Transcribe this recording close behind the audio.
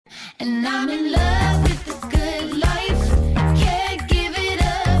And I'm in love with the good life. Can't give it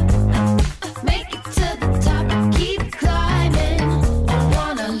up. Make it to the top. Keep climbing. I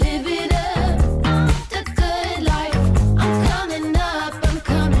wanna live it up. The good life. I'm coming up. I'm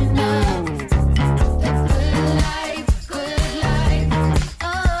coming up. The good life. Good life.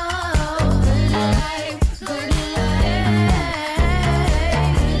 Oh, good life. Good life.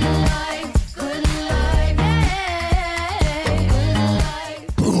 Good life. Good life.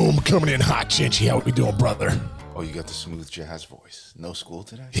 Boom, coming in hot, Chinchy. How we doing, brother? Oh, you got the smooth jazz voice. No school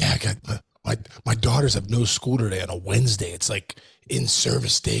today? Yeah, I got my daughters have no school today on a Wednesday. It's like in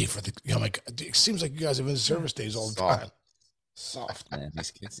service day for the. I'm like, it seems like you guys have in service days all the time. Soft, man.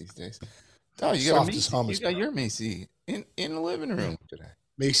 These kids these days. Oh, you Soft got as Macy. hummus, You got bro. your Macy in the living room today.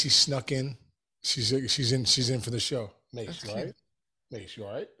 Macy snuck in. She's in for the show. Mace, That's you all right? cute. Mace, you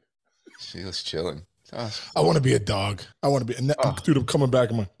all right? She was chilling. Oh, I want to be a dog. I want to be. Oh. Dude, I'm coming back.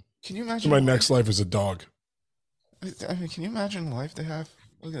 can you To imagine my next life as a dog. I mean, can you imagine the life they have?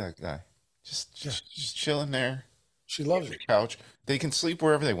 Look at that guy. Just chilling there She on loves the it. couch. They can sleep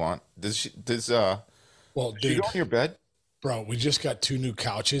wherever they want. Does Well, she dude, go on your bed? bro, we just got 2 new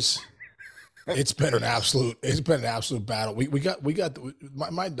couches. It's been an absolute battle.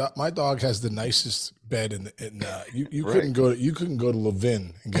 My dog has the nicest bed in you Right. couldn't go to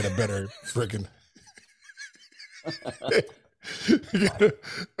Levin and get a better freaking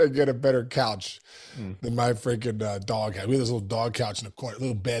get a better couch than my freaking dog had. We had this little dog couch in the corner,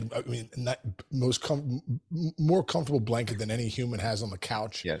 little bed. I mean, more comfortable blanket than any human has on the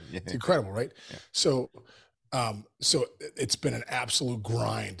couch. Yeah. It's incredible, right? Yeah. So it's been an absolute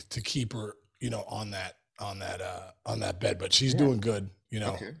grind to keep her, on that bed, but she's doing good,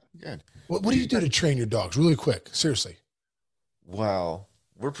 Okay, good. What do you do to train your dogs really quick? Seriously. Well,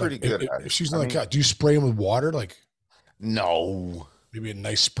 we're pretty Like, good if, at if it. she's I on the mean, couch, do you spray them with water? Like no. maybe a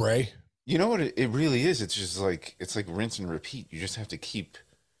nice spray? You know what it really is? It's just like rinse and repeat. You just have to keep.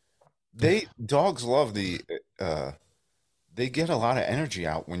 Dogs love they get a lot of energy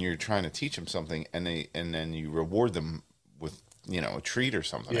out when you're trying to teach them something, and then you reward them with a treat or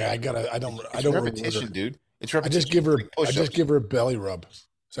something. Yeah, I don't It's reward repetition, her. dude. It's I repetition. just give her It's like I just push-ups. give her a belly rub. Is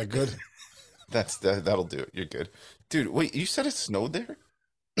that good? That'll do it. You're good, dude. Wait, you said it snowed there?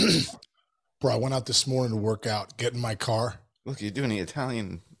 Bro, I went out this morning to work out, get in my car. Look, you're doing the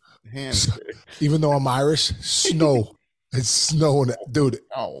Italian hand. Even though I'm Irish, snow. It's snowing, dude.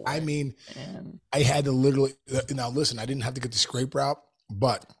 Oh, I mean, man. I had to literally now listen, I didn't have to get the scraper out,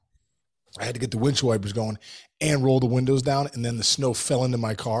 but I had to get the windshield wipers going and roll the windows down, and then the snow fell into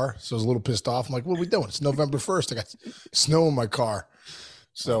my car. So I was a little pissed off. I'm like, what are we doing? It's November 1st. I got snow in my car.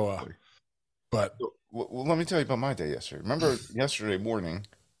 So but Well, let me tell you about my day yesterday. Remember yesterday morning,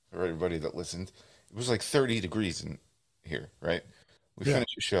 for everybody that listened, it was like 30 degrees in here, right? We Yeah.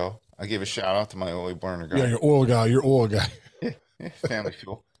 finished the show. I gave a shout out to my oil burner guy. yeah, your oil guy. Yeah, family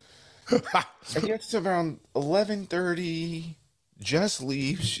fuel. I guess it's around 11:30. Jess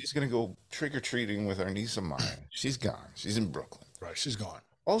leaves. She's gonna go trick or treating with our niece of mine. She's gone. She's in Brooklyn. Right, she's gone.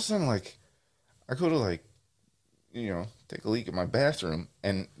 All of a sudden, I go to take a leak at my bathroom,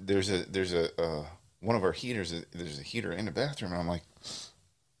 and there's a one of our heaters. There's a heater in the bathroom, and I'm like,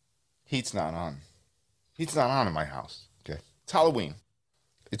 heat's not on. Heat's not on in my house. Okay, it's Halloween.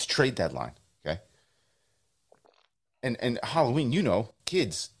 It's trade deadline. Okay, and Halloween,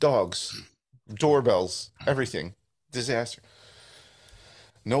 kids, dogs, doorbells, everything, disaster.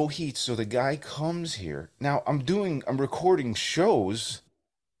 No heat, so the guy comes here. Now I'm recording shows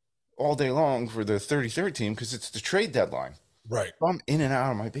all day long for the 33rd team because it's the trade deadline. Right. So I'm in and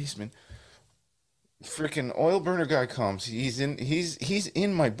out of my basement. Freaking oil burner guy comes. He's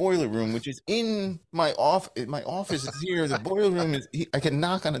in my boiler room, which is in my office. My office is here. The boiler room is. I can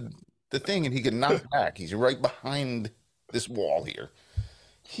knock on the thing, and he can knock back. He's right behind this wall here.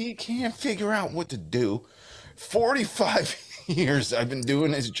 He can't figure out what to do. 45 years I've been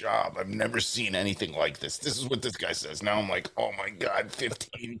doing his job. I've never seen anything like this. This is what this guy says. Now I'm like, oh my God,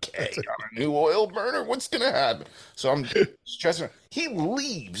 15K on a new oil burner? What's going to happen? So I'm stressing. He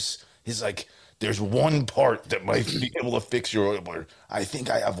leaves. He's like, there's one part that might be able to fix your oil burner. I think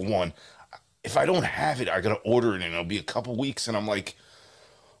I have one. If I don't have it, I got to order it and it'll be a couple weeks. And I'm like,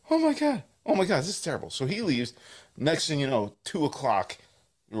 oh my God, this is terrible. So he leaves. Next thing you know, 2:00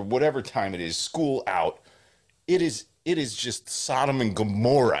 or whatever time it is, school out. It is just Sodom and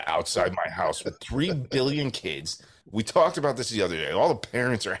Gomorrah outside my house with 3 billion kids. We talked about this the other day. All the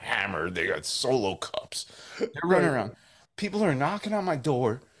parents are hammered. They got solo cups. They're running around. People are knocking on my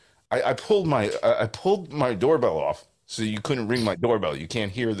door. I pulled my doorbell off so you couldn't ring my doorbell. You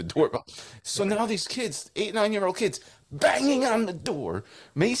can't hear the doorbell. So now these kids, 8, 9-year-old kids, banging on the door.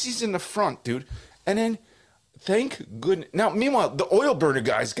 Macy's in the front, dude. And then, thank goodness. Now, meanwhile, the oil burner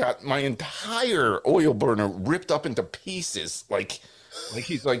guy's got my entire oil burner ripped up into pieces, like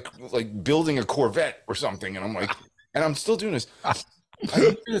he's like building a Corvette or something. And I'm like, and I'm still doing this. I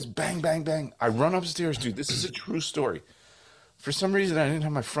hear this bang, bang, bang. I run upstairs, dude. This is a true story. For some reason, I didn't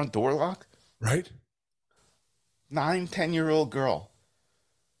have my front door locked. Right? 9, 10-year-old girl,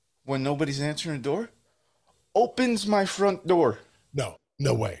 when nobody's answering the door, opens my front door. No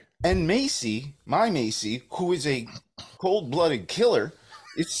way. And Macy, my Macy, who is a cold-blooded killer,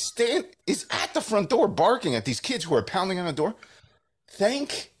 is at the front door barking at these kids who are pounding on the door.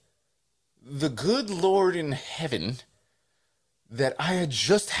 Thank the good Lord in heaven that I had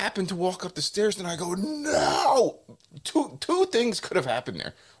just happened to walk up the stairs, and I go, no! Two things could have happened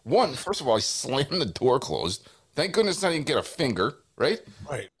there. One, first of all, I slammed the door closed. Thank goodness I didn't get a finger, right?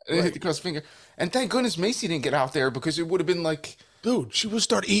 Right. I didn't hit the girl's finger. And thank goodness Macy didn't get out there, because it would have been like... Dude, she would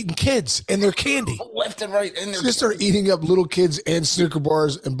start eating kids and their candy. Left and right. And She would start eating up little kids and Snicker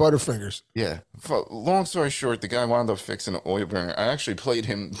bars and Butterfingers. Yeah. Long story short, the guy wound up fixing an oil burner. I actually played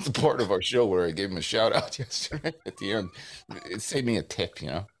him the part of our show where I gave him a shout out yesterday at the end. It saved me a tip, you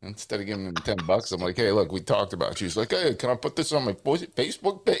know. Instead of giving him $10, I'm like, hey, look, we talked about you. He's like, hey, can I put this on my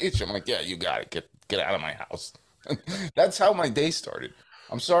Facebook page? I'm like, yeah, you got it. Get out of my house. That's how my day started.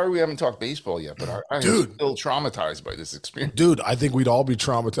 I'm sorry we haven't talked baseball yet, but I'm still traumatized by this experience. Dude, I think we'd all be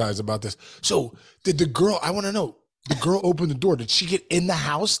traumatized about this. So did the girl, I want to know, the girl opened the door. Did she get in the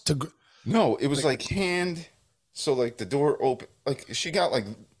house to? No, it was like hand. So like the door open, like she got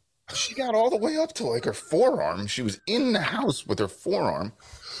all the way up to like her forearm. She was in the house with her forearm.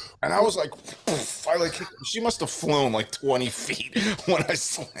 And I was like, she must have flown like 20 feet when I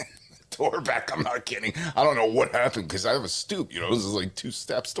slammed the door back. I'm not kidding. I don't know what happened because I have a stoop, you know, this is like 2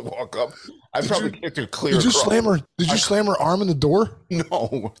 steps to walk up. I probably kicked her clear. Did you slam her? Did you slam her arm in the door?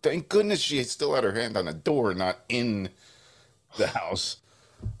 No, thank goodness she still had her hand on the door, not in the house.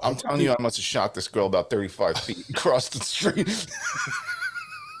 I'm telling you, I must have shot this girl about 35 feet across the street.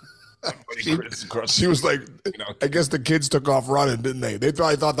 She was like, you know, I guess the kids took off running, didn't they? They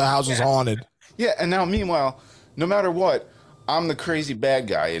probably thought the house was haunted. Yeah, and now meanwhile, no matter what, I'm the crazy bad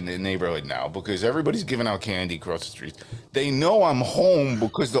guy in the neighborhood now because everybody's giving out candy across the street. They know I'm home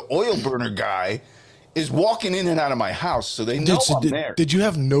because the oil burner guy is walking in and out of my house, so they know I'm there. Did you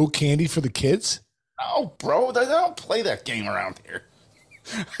have no candy for the kids? No, bro, they don't play that game around here.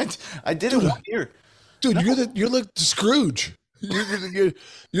 I did it one year. Dude, no. You're like the Scrooge. You're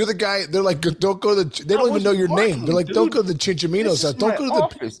the guy. They're like, don't go to the. They don't even know your name. They're like, dude, don't go to the Chinchaminos house. Don't go to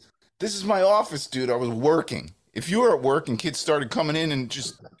office. This is my office, dude. I was working. If you were at work and kids started coming in and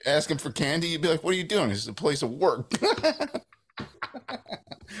just asking for candy, you'd be like, "What are you doing? This is a place of work." All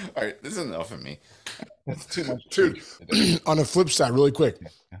right, this is enough of me. That's too much. Dude, on the flip side, really quick,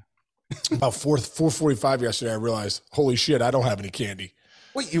 about 4:45 yesterday, I realized, holy shit, I don't have any candy.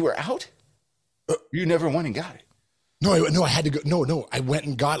 Wait, you were out? You never went and got it? No, I had to go. No, I went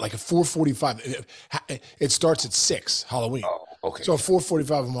and got like a 4:45. It starts at 6 Halloween. Oh, okay. So at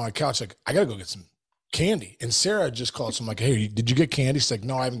 4:45, I'm on my couch, like I gotta go get some candy. And Sarah just called. So I'm like, hey, did you get candy? She's like,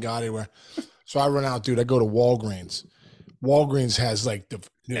 no, I haven't got it anywhere. So I run out, dude. I go to Walgreens. Walgreens has like the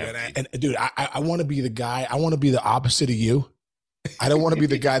and dude, I want to be the guy. I want to be the opposite of you. I don't want to be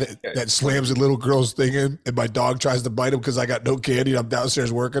the guy that slams a little girl's thing in and my dog tries to bite him because I got no candy and I'm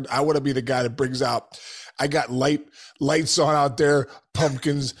downstairs working. I want to be the guy that brings out, I got lights on out there,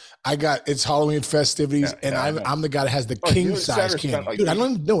 pumpkins. It's Halloween festivities, and I'm the guy that has the king size candy. Like, dude, I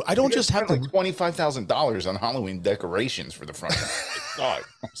don't know. I don't just have like $25,000 on Halloween decorations for the front. I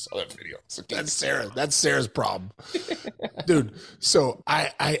saw that video. That's Sarah. That's Sarah's problem, dude. So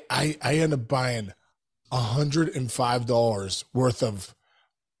I end up buying $105 worth of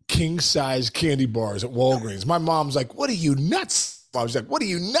king size candy bars at Walgreens. My mom's like, "What are you nuts?" I was like, "What are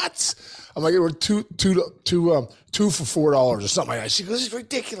you nuts?" I'm like, "It were two for $4 or something like that." She goes, "It's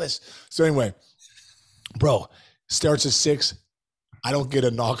ridiculous." So anyway, bro, starts at 6. I don't get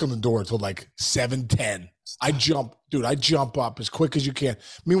a knock on the door until like 7:10. I jump up as quick as you can.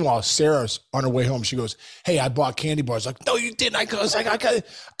 Meanwhile, Sarah's on her way home. She goes, "Hey, I bought candy bars." Like, "No, you didn't." I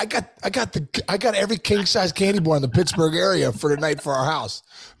got every king size candy bar in the Pittsburgh area for the night for our house,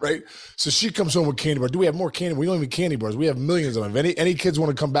 right? So she comes home with candy bars. Do we have more candy? We don't even candy bars. We have millions of them. If any kids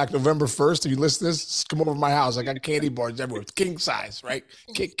want to come back November 1st, if you listen to this, just come over to my house. I got candy bars everywhere. It's king size, right?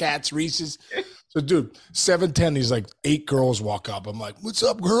 Kit Kats, Reese's. So, dude, 7:10, these like 8 girls walk up. I'm like, "What's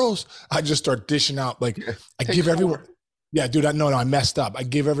up, girls?" I just start dishing out. Like, I give everyone. Yeah, dude, I messed up. I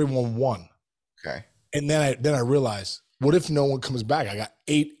give everyone one. Okay. And then I realized, what if no one comes back? I got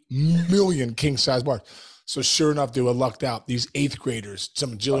 8 million king size bars. So sure enough, they were lucked out. These 8th graders,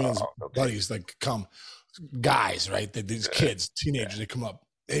 some of Jillian's okay. buddies, like come, guys, right? These kids, teenagers, they come up.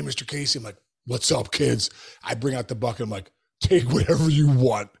 Hey, Mr. Casey. I'm like, what's up, kids? I bring out the bucket. I'm like, take whatever you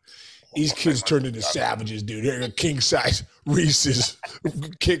want. These kids turned into savages, dude. They're king size Reese's,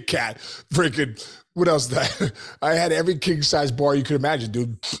 Kit Kat, freaking. What else? That I had every king size bar you could imagine,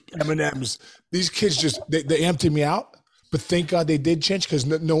 dude. M&Ms. These kids just they emptied me out. But thank God they did, Chinch, because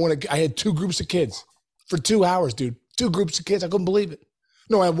no one. I had 2 groups of kids for 2 hours, dude. 2 groups of kids. I couldn't believe it.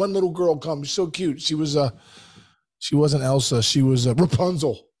 No, I had one little girl come. She's so cute. She wasn't Elsa. She was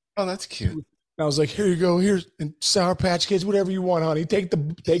Rapunzel. Oh, that's cute. And I was like, here you go. Here's and Sour Patch Kids, whatever you want, honey. Take the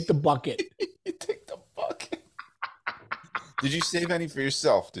bucket. You take the bucket. Did you save any for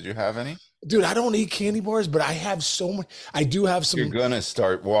yourself? Did you have any? Dude, I don't eat candy bars, but I have so much. I do have some. You're gonna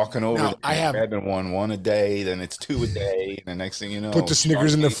start walking over. Now, I have grabbing one a day, then it's 2 a day, and the next thing you know, put the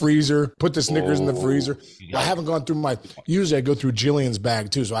Snickers in the freezer. Put the Snickers in the freezer. I haven't gone through my. Usually, I go through Jillian's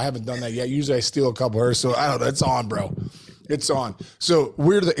bag too, so I haven't done that yet. Usually, I steal a couple of hers. So I don't know. It's on, bro. It's on. So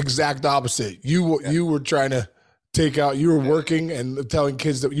we're the exact opposite. You were trying to take out. You were working and telling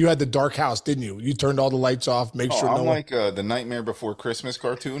kids that you had the dark house, didn't you? You turned all the lights off. Make sure. I'm like the Nightmare Before Christmas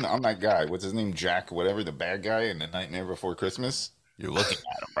cartoon. I'm that guy. What's his name? Jack, whatever, the bad guy in the Nightmare Before Christmas. You're looking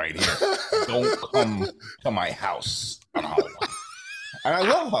at him right here. Don't come to my house on Halloween. And I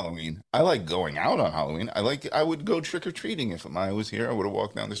love Halloween. I like going out on Halloween. I would go trick or treating if I was here. I would have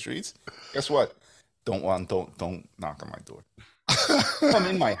walked down the streets. Guess what? Don't knock on my door. Come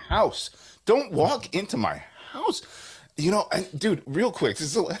in my house. Don't walk into my house. You know, and dude, real quick, this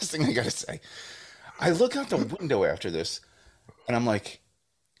is the last thing I gotta say. I look out the window after this, and I'm like,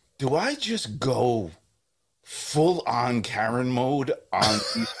 do I just go full on Karen mode on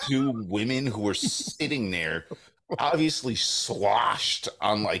these 2 women who were sitting there, obviously sloshed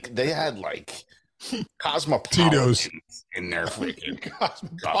on they had Cosmopolitans in their freaking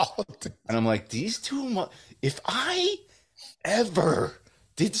Cosmopolitan. and I'm like, these 2, if I ever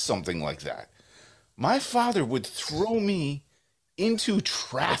did something like that, my father would throw me into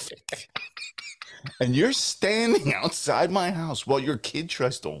traffic. And you're standing outside my house while your kid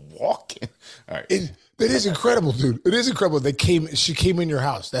tries to walk in. All right. It is incredible, dude. It is incredible. She came in your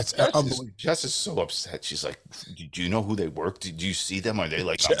house. That's unbelievable. Jess is so upset. She's like, do you know who they work? Did you see them? Are they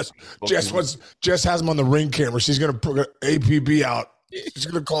like Jess has them on the Ring camera. She's gonna put APB out. She's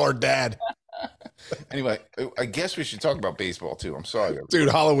gonna call her dad. Anyway, I guess we should talk about baseball too. I'm sorry, dude.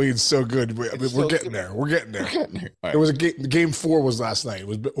 Halloween's so good. We're getting there. We're getting there. Right. It was game 4 was last night. It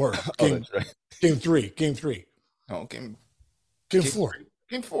was that's right. Game 3. Oh, game 4.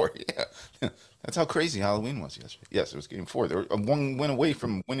 Game 4. Yeah, that's how crazy Halloween was yesterday. Yes, it was game 4. They were 1 win away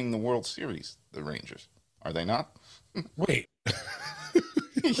from winning the World Series. The Rangers, are they not? Wait.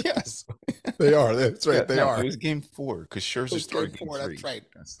 Yes, they are. That's right. They are. It was game 4 because Scherzer started game 3. That's right.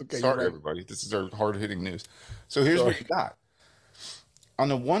 Okay, sorry, right. everybody. This is our hard-hitting news. So here's what you got. On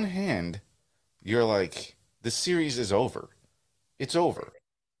the one hand, you're like, the series is over. It's over.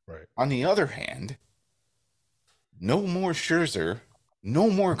 Right. On the other hand, no more Scherzer, no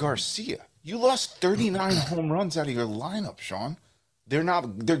more Garcia. You lost 39 home runs out of your lineup, Sean. They're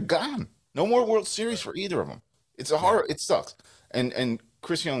gone. No more World Series for either of them. It sucks. And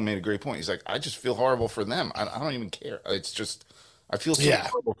Chris Young made a great point. He's like, I just feel horrible for them. I don't even care. It's just, I feel so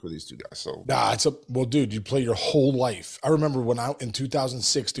horrible for these 2 guys. So well, dude, you play your whole life. I remember when in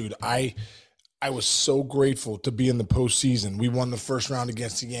 2006, dude, I was so grateful to be in the postseason. We won the first round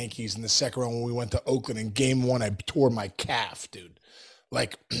against the Yankees, and the second round when we went to Oakland. In game 1, I tore my calf, dude.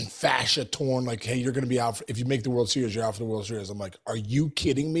 Like fascia torn. Like, hey, you're going to be out. If you make the World Series, you're out for the World Series. I'm like, are you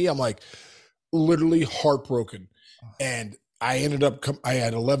kidding me? I'm like, literally heartbroken. And I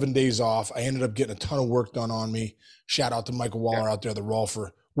had 11 days off. I ended up getting a ton of work done on me. Shout out to Michael Waller out there, the Rolfer.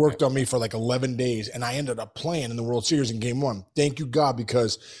 Worked on me for 11 days, and I ended up playing in the World Series in game 1. Thank you, God,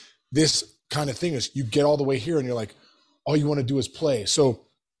 because this kind of thing is you get all the way here, and you're like, all you want to do is play. So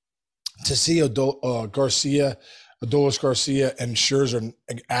to see Adolis Garcia and Scherzer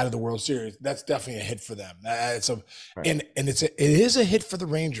out of the World Series, that's definitely a hit for them. And it is a hit for the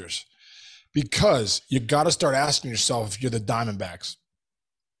Rangers. Because you got to start asking yourself if you're the Diamondbacks.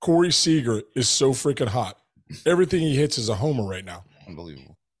 Corey Seager is so freaking hot. Everything he hits is a homer right now.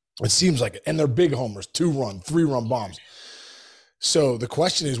 unbelievable. It seems like it. And they're big homers, 2-run, 3-run bombs. So the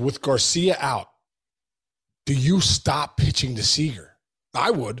question is, with Garcia out, do you stop pitching to Seager?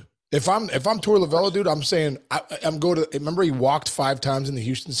 I would. If I'm Torey Lovullo, dude, I'm saying I'm going to. Remember, he walked 5 times in the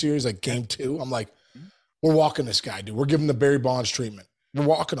Houston series, like game 2. I'm like, we're walking this guy, dude. We're giving the Barry Bonds treatment. We're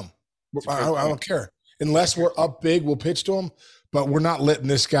walking him. I don't care. Unless we're up big, we'll pitch to him. But we're not letting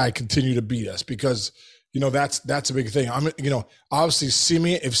this guy continue to beat us because that's a big thing. Obviously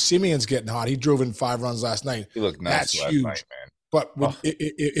if Simeon's getting hot, he drove in 5 runs last night. He looked nice That's last huge. night, man. But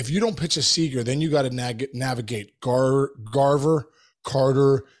if you don't pitch a Seager, then you got to navigate Garver,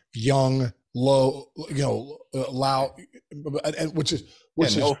 Carter, Young, Lowe, Lau, which is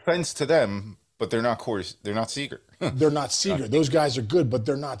no offense to them, but they're not They're not Seager. they're not Seager. Those guys are good, but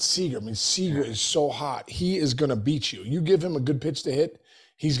they're not Seager. I mean, Seager is so hot. He is going to beat you. You give him a good pitch to hit,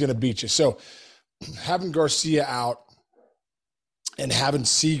 he's going to beat you. So having Garcia out and having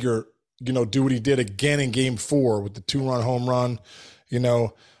Seager, do what he did again in Game 4 with the 2-run home run,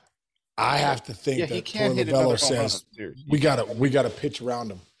 I have to think that Torlavello says we got to pitch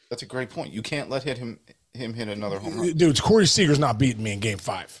around him. That's a great point. You can't let him hit another home run. Dude, Corey Seager's not beating me in Game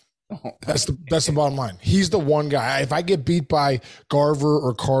 5. That's the bottom line. He's the one guy. If I get beat by Garver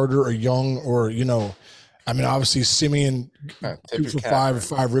or Carter or Young or obviously Simeon 2 for 5 or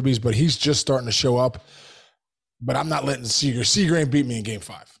 5 ribbies, but he's just starting to show up. But I'm not letting Seager. Seager ain't beat me in Game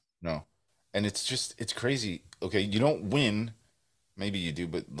 5. No, and it's crazy. Okay, you don't win. Maybe you do,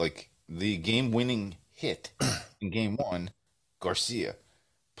 but like the game-winning hit in Game 1, Garcia.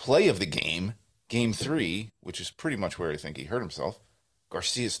 Play of the game, Game 3, which is pretty much where I think he hurt himself.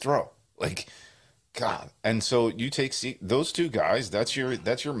 Garcia's throw, like, God. And so you take those two guys. That's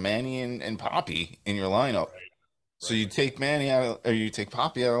your Manny and Poppy in your lineup. So you take Manny out, or you take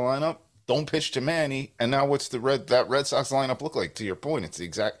Poppy out of the lineup. Don't pitch to Manny. And now what's that Red Sox lineup look like? To your point, it's the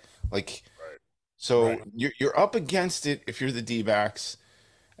exact like. Right. So right. You're up against it if you're the D-backs,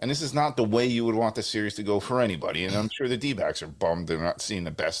 and this is not the way you would want the series to go for anybody. And I'm sure the D-backs are bummed they're not seeing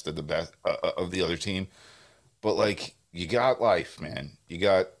the best of the other team. But like. You got life, man. You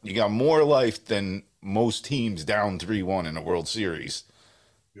got more life than most teams down 3-1 in a World Series.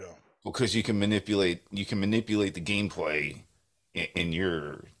 Yeah. Because you can manipulate the gameplay in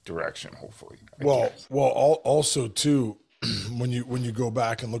your direction, hopefully. Also too, when you go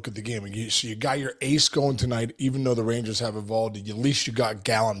back and look at the game, so you got your ace going tonight, even though the Rangers have evolved, at least you got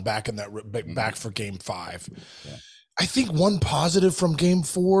Gallen back in that back for Game 5. Yeah. I think one positive from Game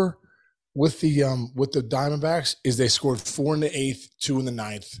 4 with the Diamondbacks is they scored 4 in the 8th, 2 in the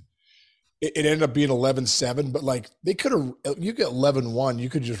 9th. It ended up being 11-7, but like they could have, you get 11-1, you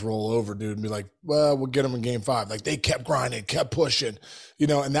could just roll over, dude, and be like, well, we'll get them in Game 5. Like they kept grinding, kept pushing,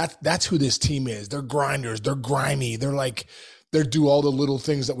 and that's who this team is. They're grinders, they're grimy, they do all the little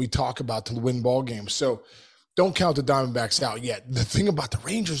things that we talk about to win ball games. So don't count the Diamondbacks out yet. The thing about the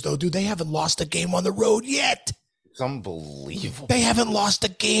Rangers, though, dude, they haven't lost a game on the road yet. It's unbelievable. They haven't lost a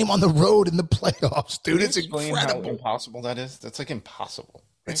game on the road in the playoffs, dude. It's incredible. How impossible that is? That's like impossible.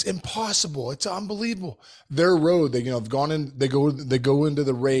 Right? It's impossible. It's unbelievable. Their road, have gone in. They go into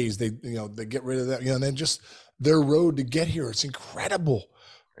the Rays. They get rid of that. And then just their road to get here. It's incredible.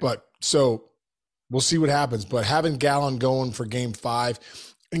 But so we'll see what happens. But having Gallen going for Game 5,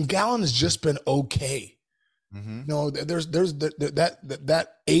 and Gallen has just been okay. Mm-hmm. No, there's that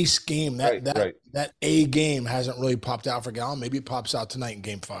ace game, that A game hasn't really popped out for Gallen. Maybe it pops out tonight in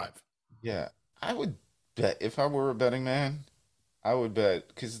Game 5. Yeah, I would bet if I were a betting man, I would bet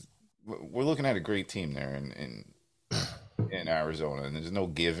because we're looking at a great team there in Arizona, and there's no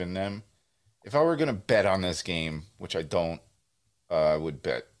give in them. If I were going to bet on this game, which I don't, I would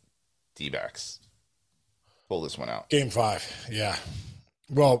bet D-backs pull this one out. Game 5, yeah.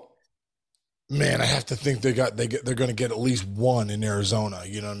 Well. Man, I have to think they're going to get at least one in Arizona.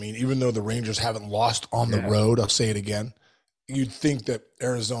 You know what I mean? Even though the Rangers haven't lost on the road, I'll say it again. You'd think that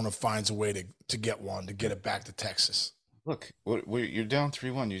Arizona finds a way to get one, to get it back to Texas. Look, you're down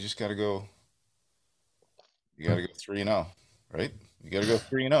 3-1. You just got to go. You got to go 3-0, right? You got to go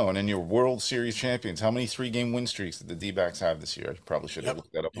 3-0, and then you're World Series champions. How many 3-game win streaks did the D-backs have this year? I probably should have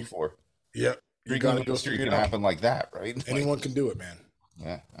looked that up before. Yep. 3-game win streak can happen like that, right? Anyone can do it, man.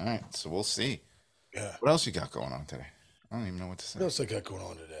 Yeah. All right. So we'll see. Yeah. What else you got going on today? I don't even know what to say. What else I got going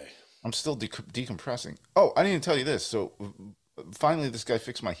on today? I'm still decompressing. Oh, I didn't even tell you this. So finally, this guy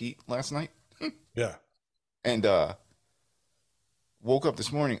fixed my heat last night. Yeah. And woke up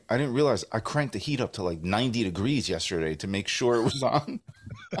this morning. I didn't realize I cranked the heat up to like 90 degrees yesterday to make sure it was on.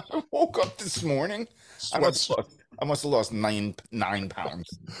 I woke up this morning. I must have lost nine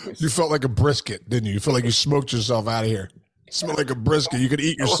pounds. You felt like a brisket, didn't you? You felt like you smoked yourself out of here. Smelled like a brisket. You could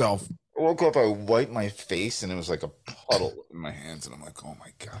eat yourself. I woke up, I wiped my face, and it was like a puddle in my hands. And I'm like, oh,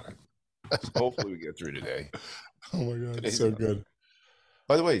 my God. Hopefully we get through today. Oh, my God. Today's so good.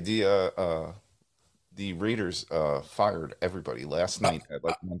 By the way, the Raiders fired everybody last night at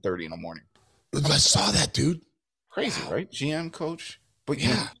like 1:30 in the morning. I saw that, dude. Crazy, right? GM coach. But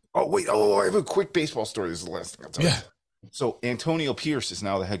yeah. Oh, wait. Oh, I have a quick baseball story. This is the last thing I'll tell you. So Antonio Pierce is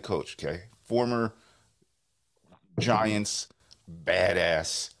now the head coach, okay? Former Giants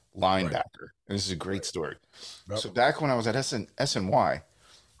badass linebacker. And this is a great story. Yep. So back when I was at SNY,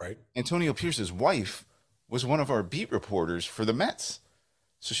 Right. Antonio Pierce's wife was one of our beat reporters for the Mets.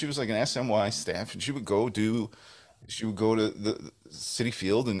 So she was like an SNY staff, and she would go to the City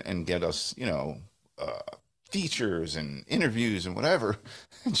Field and get us, features and interviews and whatever.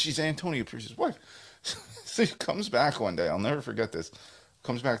 And she's Antonio Pierce's wife. So he comes back one day. I'll never forget this.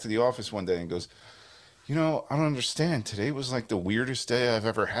 Comes back to the office one day and goes, I don't understand. Today was like the weirdest day I've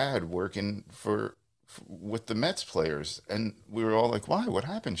ever had working with the Mets players. And we were all like, why? What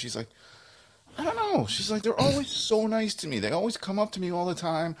happened? She's like, I don't know. She's like, they're always so nice to me. They always come up to me all the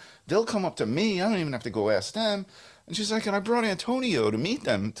time. They'll come up to me. I don't even have to go ask them. And she's like, and I brought Antonio to meet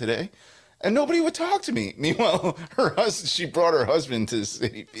them today. And nobody would talk to me. Meanwhile, she brought her husband to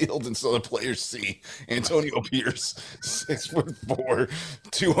City Field, and so the players see Antonio Pierce, 6'4",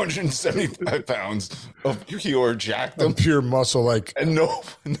 275 pounds of pure jacked Pure muscle, like and no,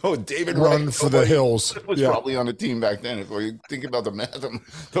 David run Wright, for the hills. was Yeah. probably on the team back then. If you think about the math,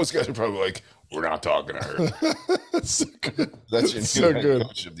 those guys are probably like, we're not talking to her. So good. That's your So new good.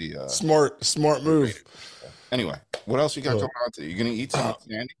 coach of the. Smart move. Anyway, what else you got going on today? You gonna eat some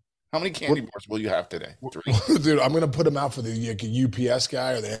candy? How many candy bars will you have today? 3? Dude, I'm gonna put them out for the UPS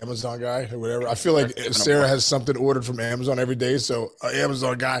guy or the Amazon guy or whatever. I feel like Sarah has something ordered from Amazon every day, so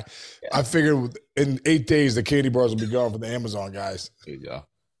Amazon guy. Yeah. I figured in 8 days the candy bars will be gone for the Amazon guys. There you go.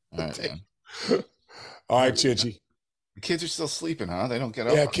 All right, man. All right, Chinchy. The kids are still sleeping, huh? They don't get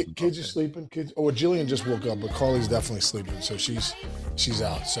up. Yeah, kids are sleeping. Kids. Oh, well, Jillian just woke up, but Carly's definitely sleeping, so she's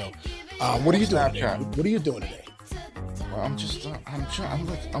out. So, what are you doing today? What are you doing today? Well, I'm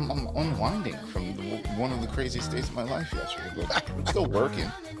unwinding from one of the craziest days of my life yesterday. But I'm still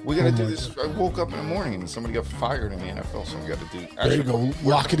working. We got to do this. I woke up in the morning and somebody got fired in the NFL, so we got to do. There you go.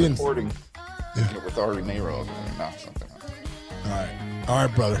 Lock it in. Recording with Ari Mayro and knock something out. All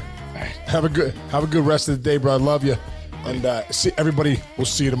right, brother. All right. Have a good rest of the day, brother. Love you. And see everybody. We'll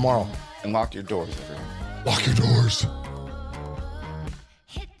see you tomorrow. And lock your doors, everyone. Lock your doors.